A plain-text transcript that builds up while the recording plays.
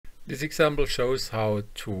This example shows how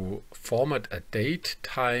to format a date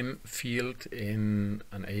time field in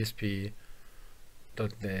an ASP.NET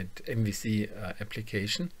MVC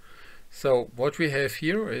application. So what we have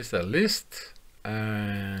here is a list,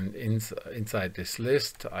 and inside this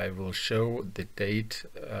list I will show the date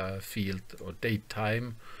field or date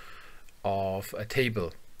time of a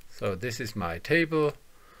table. So this is my table,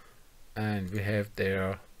 and we have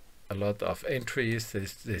there a lot of entries.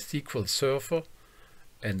 There's the SQL Server,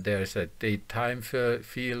 and there's a date time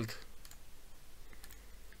field,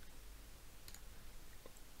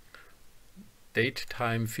 date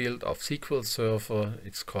time field of SQL Server.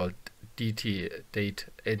 It's called date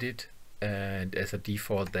edit, and as a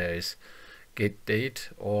default there is get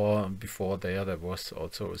date, or before there was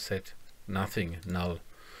also set nothing, null.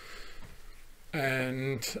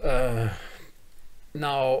 And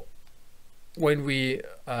now when we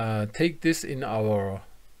take this in our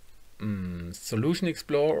Solution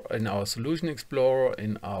Explorer,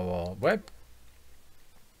 in our web,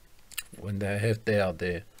 when they have there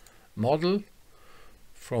the model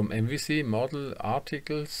from MVC, model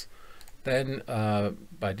articles, then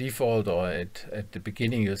by default or at the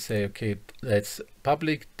beginning you say, okay, that's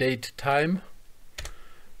public date time,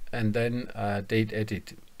 and then date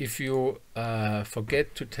edit. If you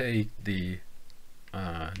forget to take the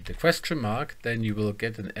question mark, then you will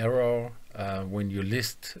get an error when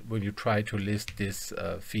you try to list this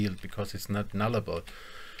field, because it's not nullable.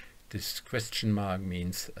 This question mark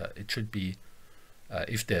means it should be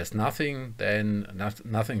if there's nothing, then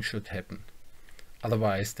nothing should happen.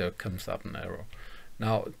 Otherwise there comes up an error.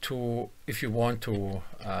 Now if you want to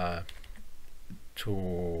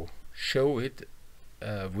show it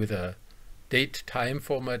with a date time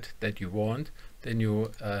format that you want, then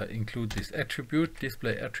you include this attribute,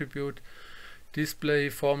 display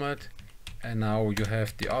format, and now you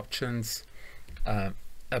have the options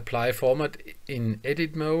apply format in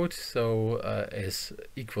edit mode, so as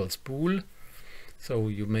equals bool. So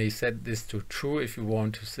you may set this to true if you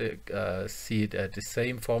want to see it at the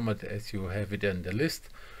same format as you have it in the list.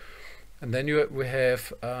 And then we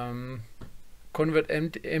have convert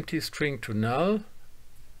empty string to null,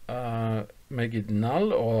 make it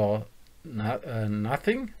null or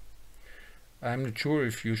nothing. I'm not sure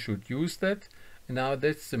if you should use that. And now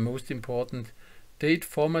that's the most important. Date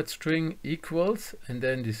format string equals, and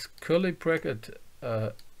then this curly bracket,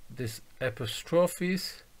 this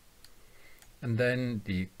apostrophes, and then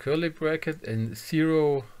the curly bracket and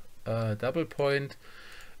 0 double point.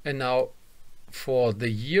 And now for the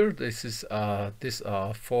year, these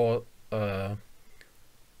are for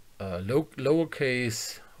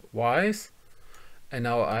lowercase y's. And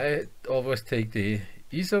now I always take the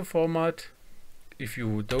ISO format. If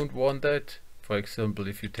you don't want that, for example,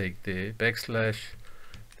 if you take the backslash,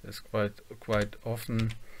 that's quite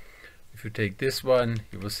often. If you take this one,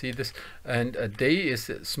 you will see this. And a day is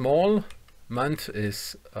small, month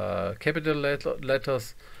is capital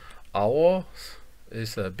letters, hour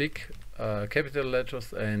is a big capital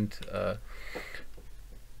letters, and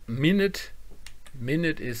minute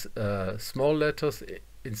is small letters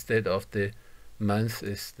instead of the month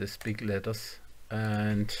is this big letters.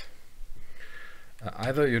 And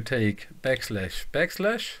either you take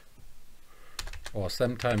backslash, or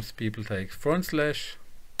sometimes people take front slash,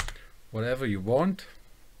 whatever you want.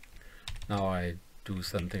 Now I do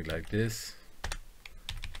something like this,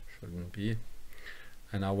 shouldn't be.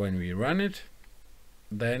 And now when we run it,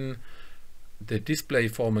 then the display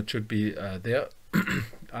format should be there.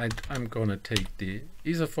 I'm gonna take the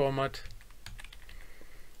ISO format,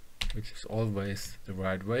 which is always the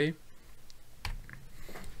right way,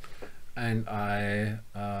 and I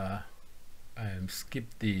skip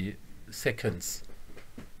the seconds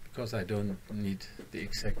because I don't need the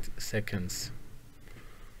exact seconds.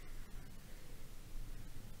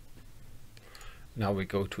 Now we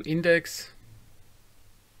go to index,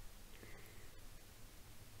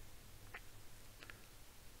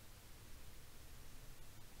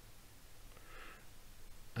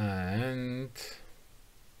 and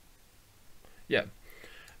yeah,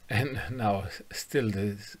 and now still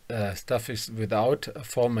the stuff is without a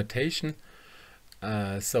formattation.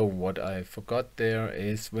 So what I forgot there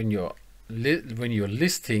is when you're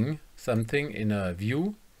listing something in a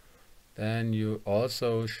view, then you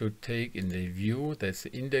also should take in the view, that's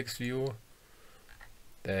the index view,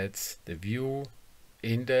 that's the view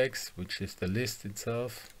index, which is the list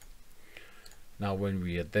itself. Now when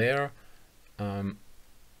we are there,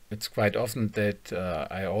 it's quite often that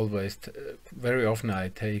very often I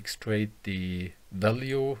take straight the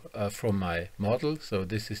value from my model. So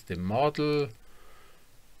this is the model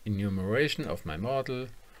enumeration of my model,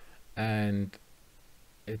 and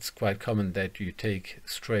it's quite common that you take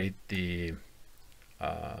straight the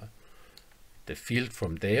field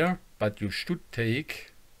from there, but you should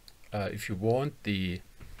take, if you want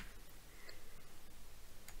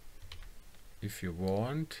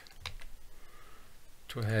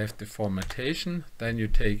to have the formattation, then you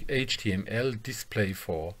take HTML display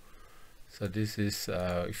for. So this is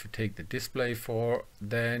if you take the display for,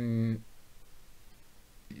 then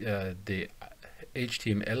the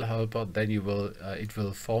HTML helper, then you will it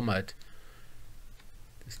will format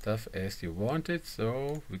the stuff as you want it.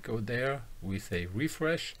 So we go there, we say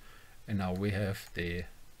refresh, and now we have the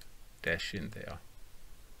dash in there.